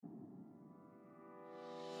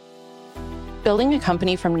Building a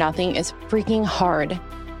company from nothing is freaking hard.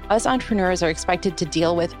 Us entrepreneurs are expected to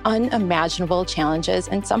deal with unimaginable challenges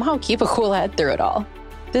and somehow keep a cool head through it all.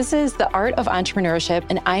 This is The Art of Entrepreneurship,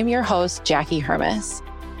 and I'm your host, Jackie Hermes.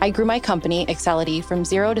 I grew my company, Excelity, from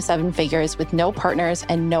 0 to 7 figures with no partners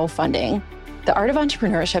and no funding. The Art of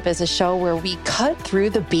Entrepreneurship is a show where we cut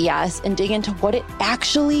through the BS and dig into what it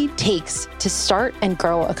actually takes to start and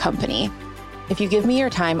grow a company. If you give me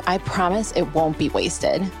your time, I promise it won't be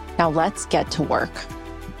wasted. Now let's get to work.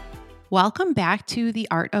 Welcome back to The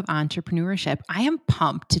Art of Entrepreneurship. I am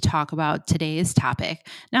pumped to talk about today's topic,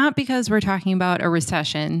 not because we're talking about a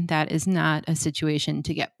recession. That is not a situation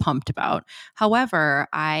to get pumped about. However,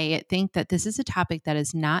 I think that this is a topic that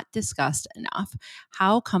is not discussed enough.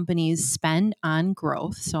 How companies spend on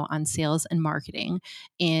growth, so on sales and marketing,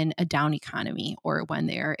 in a down economy or when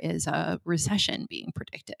there is a recession being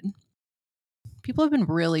predicted. People have been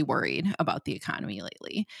really worried about the economy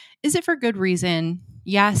lately. Is it for good reason?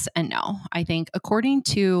 Yes and no. I think according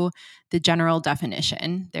to the general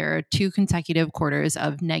definition, there are 2 consecutive quarters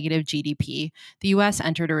of negative GDP. The US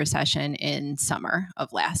entered a recession in summer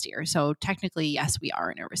of last year. So technically, yes, we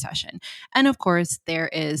are in a recession. And of course, there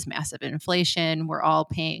is massive inflation. We're all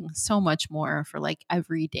paying so much more for like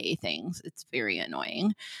everyday things. It's very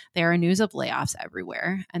annoying. There are news of layoffs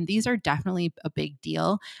everywhere, and these are definitely a big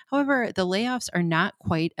deal. However, the layoffs are not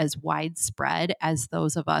quite as widespread as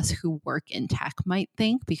those of us who work in tech might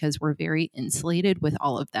think, because we're very insulated with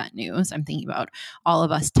all of that news. I'm thinking about all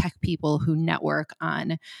of us tech people who network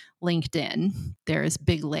on LinkedIn. There's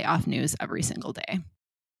big layoff news every single day.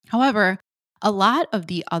 However, a lot of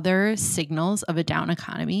the other signals of a down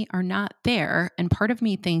economy are not there, and part of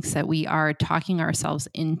me thinks that we are talking ourselves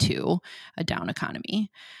into a down economy.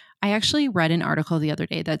 I actually read an article the other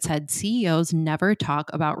day that said CEOs never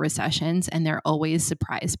talk about recessions and they're always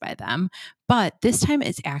surprised by them. But this time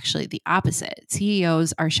it's actually the opposite.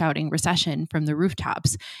 CEOs are shouting recession from the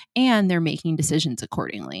rooftops and they're making decisions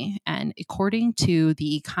accordingly. And according to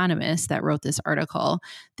The Economist that wrote this article,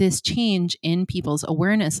 this change in people's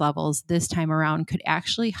awareness levels this time around could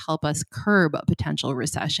actually help us curb a potential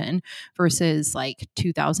recession versus like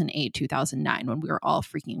 2008, 2009, when we were all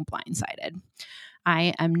freaking blindsided.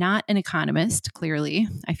 I am not an economist, clearly.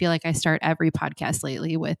 I feel like I start every podcast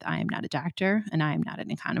lately with I am not a doctor and I am not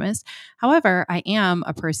an economist. However, I am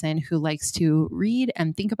a person who likes to read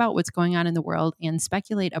and think about what's going on in the world and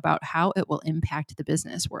speculate about how it will impact the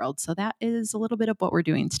business world. So that is a little bit of what we're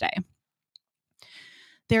doing today.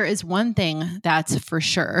 There is one thing that's for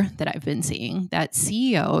sure that I've been seeing, that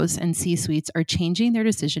CEOs and C-suites are changing their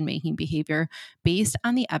decision-making behavior based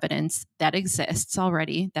on the evidence that exists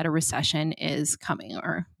already that a recession is coming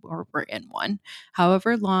or we're in one.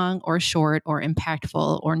 However long or short or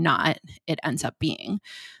impactful or not it ends up being.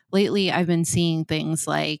 Lately, I've been seeing things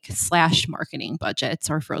like slashed marketing budgets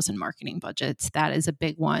or frozen marketing budgets. That is a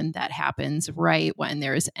big one that happens right when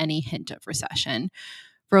there's any hint of recession.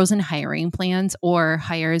 Frozen hiring plans or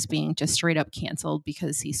hires being just straight up canceled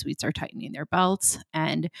because C-suites are tightening their belts.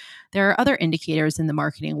 And there are other indicators in the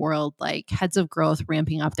marketing world, like heads of growth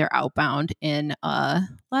ramping up their outbound in a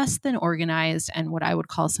less than organized and what I would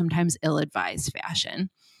call sometimes ill-advised fashion.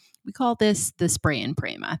 We call this the spray and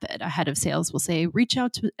pray method. A head of sales will say, reach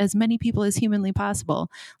out to as many people as humanly possible.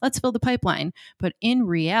 Let's fill the pipeline. But in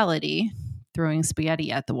reality, throwing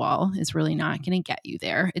spaghetti at the wall is really not going to get you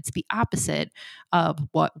there. It's the opposite of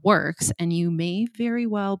what works, and you may very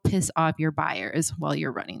well piss off your buyers while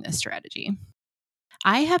you're running this strategy.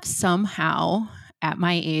 I have somehow, at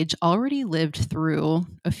my age, already lived through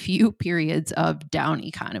a few periods of down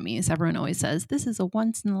economies. Everyone always says this is a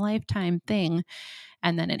once-in-a-lifetime thing,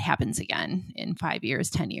 and then it happens again in 5 years,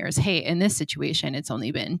 10 years. Hey, in this situation, it's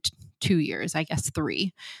only been 2 years, I guess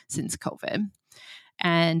 3, since COVID.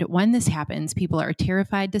 And when this happens, people are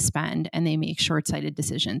terrified to spend and they make short-sighted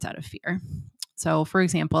decisions out of fear. So, for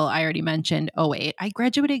example, I already mentioned '08. I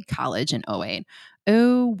graduated college in '08.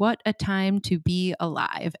 Oh, what a time to be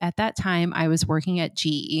alive. At that time, I was working at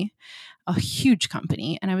GE, a huge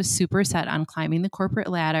company, and I was super set on climbing the corporate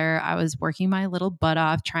ladder. I was working my little butt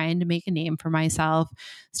off, trying to make a name for myself,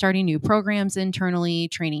 starting new programs internally,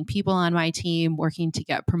 training people on my team, working to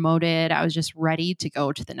get promoted. I was just ready to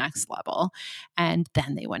go to the next level. And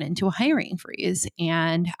then they went into a hiring freeze,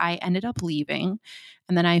 and I ended up leaving.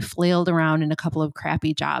 And then I flailed around in a couple of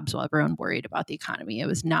crappy jobs while everyone worried about the economy. It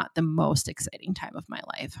was not the most exciting time of my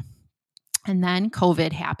life. And then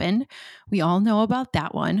COVID happened. We all know about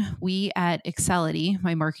that one. We at Excelity,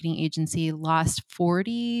 my marketing agency, lost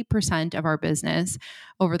 40% of our business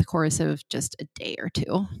over the course of just a day or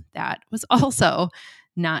two. That was also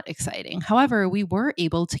Not exciting. However, we were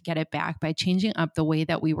able to get it back by changing up the way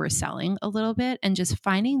that we were selling a little bit and just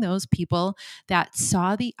finding those people that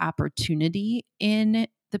saw the opportunity in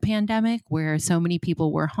the pandemic where so many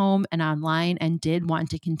people were home and online and did want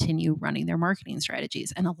to continue running their marketing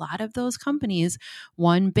strategies. And a lot of those companies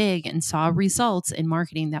won big and saw results in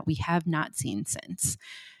marketing that we have not seen since.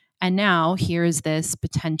 And now here's this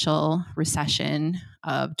potential recession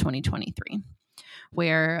of 2023,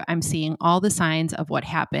 where I'm seeing all the signs of what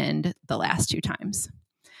happened the last two times.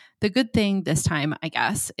 The good thing this time, I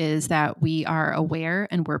guess, is that we are aware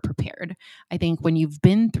and we're prepared. I think when you've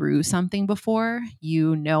been through something before,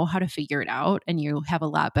 you know how to figure it out and you have a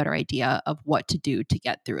lot better idea of what to do to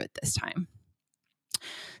get through it this time.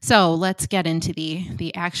 So let's get into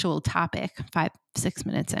the actual topic, 5-6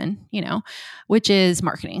 minutes in, which is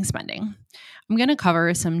marketing spending. I'm going to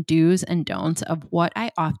cover some do's and don'ts of what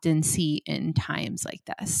I often see in times like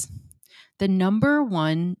this. The number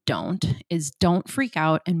one don't is don't freak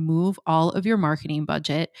out and move all of your marketing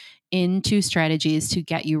budget into strategies to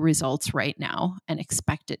get you results right now and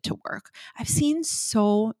expect it to work. I've seen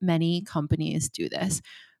so many companies do this.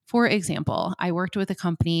 For example, I worked with a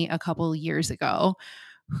company a couple years ago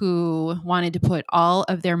who wanted to put all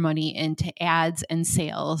of their money into ads and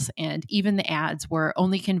sales. And even the ads were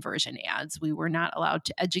only conversion ads. We were not allowed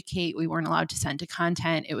to educate. We weren't allowed to send to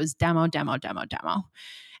content. It was demo.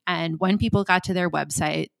 And when people got to their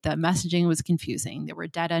website, the messaging was confusing. There were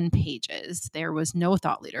dead-end pages. There was no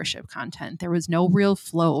thought leadership content. There was no real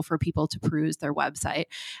flow for people to peruse their website.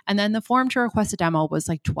 And then the form to request a demo was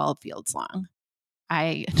like 12 fields long.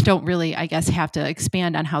 I don't really, have to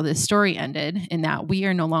expand on how this story ended in that we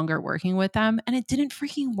are no longer working with them and it didn't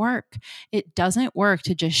freaking work. It doesn't work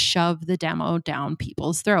to just shove the demo down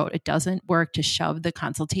people's throat. It doesn't work to shove the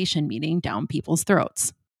consultation meeting down people's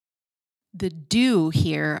throats. The do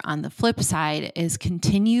here on the flip side is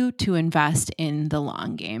continue to invest in the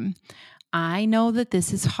long game. I know that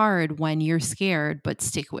this is hard when you're scared, but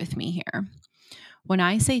stick with me here. When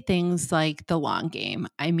I say things like the long game,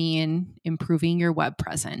 I mean improving your web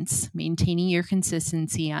presence, maintaining your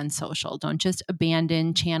consistency on social. Don't just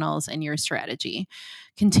abandon channels in your strategy.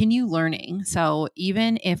 Continue learning. So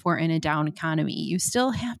even if we're in a down economy, you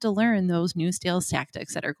still have to learn those new sales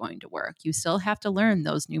tactics that are going to work. You still have to learn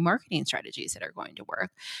those new marketing strategies that are going to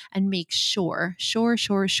work, and make sure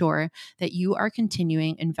that you are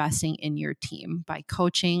continuing investing in your team by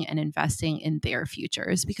coaching and investing in their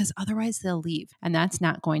futures, because otherwise they'll leave, and that's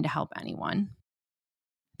not going to help anyone.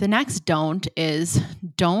 The next don't is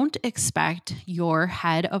don't expect your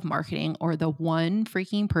head of marketing or the one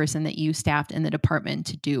freaking person that you staffed in the department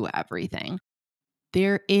to do everything.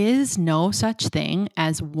 There is no such thing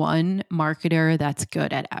as one marketer that's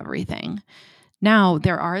good at everything. Now,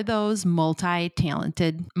 there are those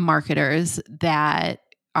multi-talented marketers that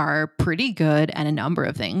are pretty good at a number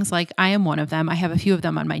of things. Like I am one of them. I have a few of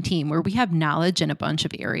them on my team where we have knowledge in a bunch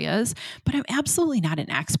of areas, but I'm absolutely not an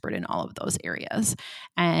expert in all of those areas.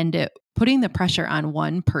 And putting the pressure on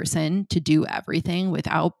one person to do everything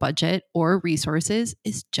without budget or resources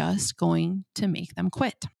is just going to make them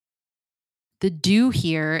quit. The do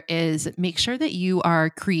here is make sure that you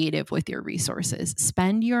are creative with your resources.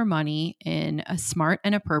 Spend your money in a smart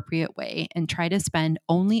and appropriate way and try to spend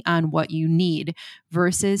only on what you need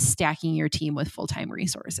versus stacking your team with full-time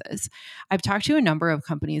resources. I've talked to a number of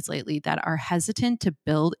companies lately that are hesitant to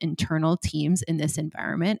build internal teams in this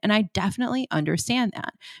environment, and I definitely understand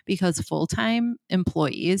that because full-time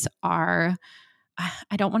employees are,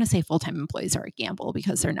 I don't want to say full-time employees are a gamble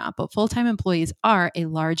because they're not, but full-time employees are a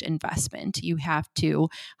large investment. You have to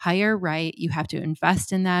hire right, you have to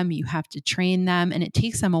invest in them, you have to train them, and it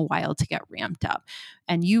takes them a while to get ramped up.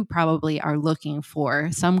 And you probably are looking for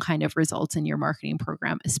some kind of results in your marketing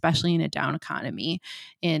program, especially in a down economy,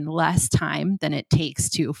 in less time than it takes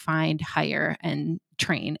to find, hire, and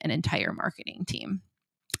train an entire marketing team.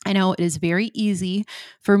 I know it is very easy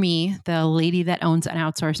for me, the lady that owns an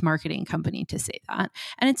outsourced marketing company, to say that.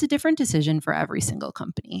 And it's a different decision for every single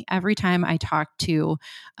company. Every time I talk to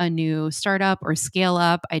a new startup or scale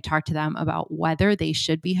up, I talk to them about whether they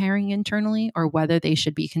should be hiring internally or whether they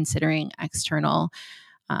should be considering external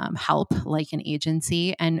help like an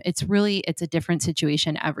agency. And it's a different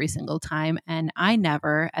situation every single time. And I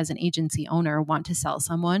never, as an agency owner, want to sell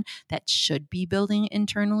someone that should be building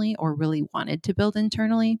internally or really wanted to build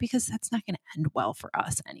internally, because that's not going to end well for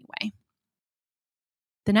us anyway.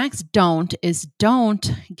 The next don't is don't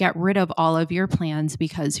get rid of all of your plans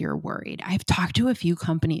because you're worried. I've talked to a few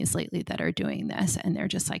companies lately that are doing this, and they're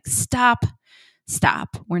just like, stop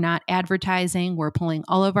stop. We're not advertising. We're pulling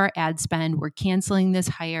all of our ad spend. We're canceling this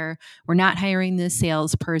hire. We're not hiring this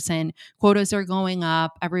salesperson. Quotas are going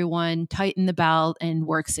up. Everyone tighten the belt and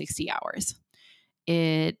work 60 hours.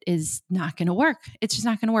 It is not going to work. It's just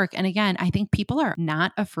not going to work. And again, I think people are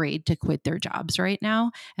not afraid to quit their jobs right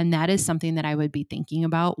now. And that is something that I would be thinking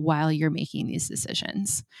about while you're making these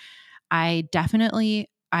decisions.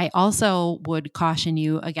 I also would caution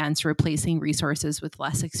you against replacing resources with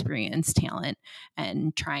less experienced talent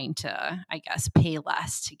and trying to, I guess, pay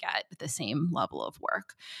less to get the same level of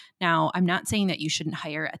work. Now, I'm not saying that you shouldn't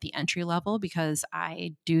hire at the entry level because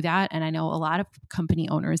I do that. And I know a lot of company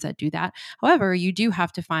owners that do that. However, you do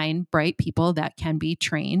have to find bright people that can be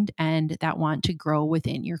trained and that want to grow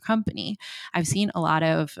within your company. I've seen a lot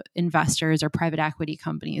of investors or private equity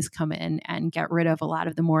companies come in and get rid of a lot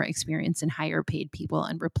of the more experienced and higher paid people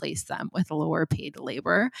and replace them with lower paid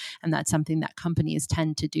labor. And that's something that companies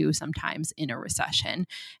tend to do sometimes in a recession.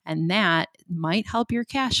 And that might help your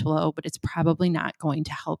cash flow, but it's probably not going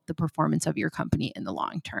to help the performance of your company in the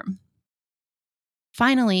long term.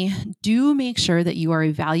 Finally, do make sure that you are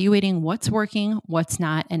evaluating what's working, what's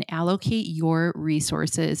not, and allocate your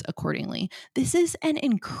resources accordingly. This is an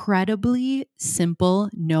incredibly simple,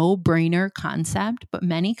 no-brainer concept, but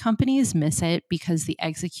many companies miss it because the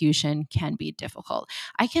execution can be difficult.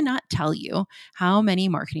 I cannot tell you how many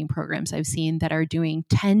marketing programs I've seen that are doing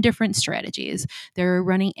 10 different strategies. They're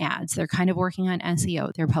running ads, they're kind of working on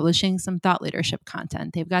SEO, they're publishing some thought leadership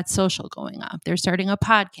content, they've got social going up, they're starting a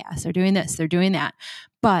podcast, they're doing this, they're doing that.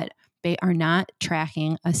 But they are not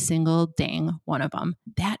tracking a single dang one of them.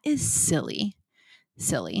 That is silly.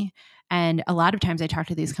 And a lot of times I talk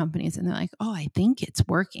to these companies and they're like, oh, I think it's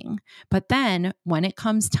working. But then when it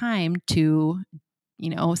comes time to,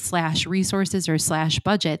 slash resources or slash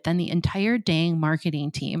budget, then the entire dang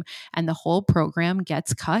marketing team and the whole program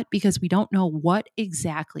gets cut because we don't know what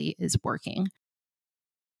exactly is working.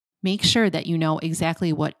 Make sure that you know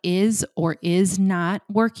exactly what is or is not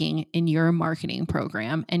working in your marketing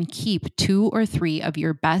program and keep 2 or 3 of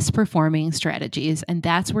your best performing strategies. And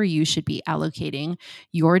that's where you should be allocating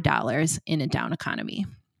your dollars in a down economy.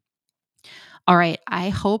 All right, I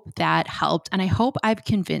hope that helped. And I hope I've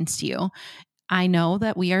convinced you. I know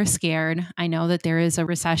that we are scared. I know that there is a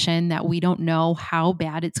recession, that we don't know how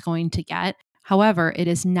bad it's going to get. However, it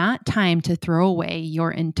is not time to throw away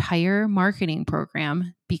your entire marketing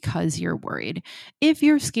program because you're worried. If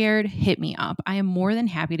you're scared, hit me up. I am more than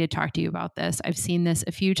happy to talk to you about this. I've seen this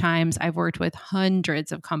a few times. I've worked with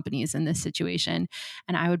hundreds of companies in this situation,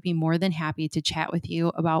 and I would be more than happy to chat with you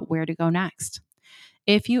about where to go next.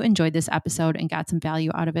 If you enjoyed this episode and got some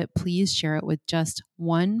value out of it, please share it with just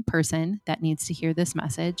one person that needs to hear this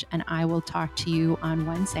message, and I will talk to you on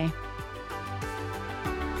Wednesday.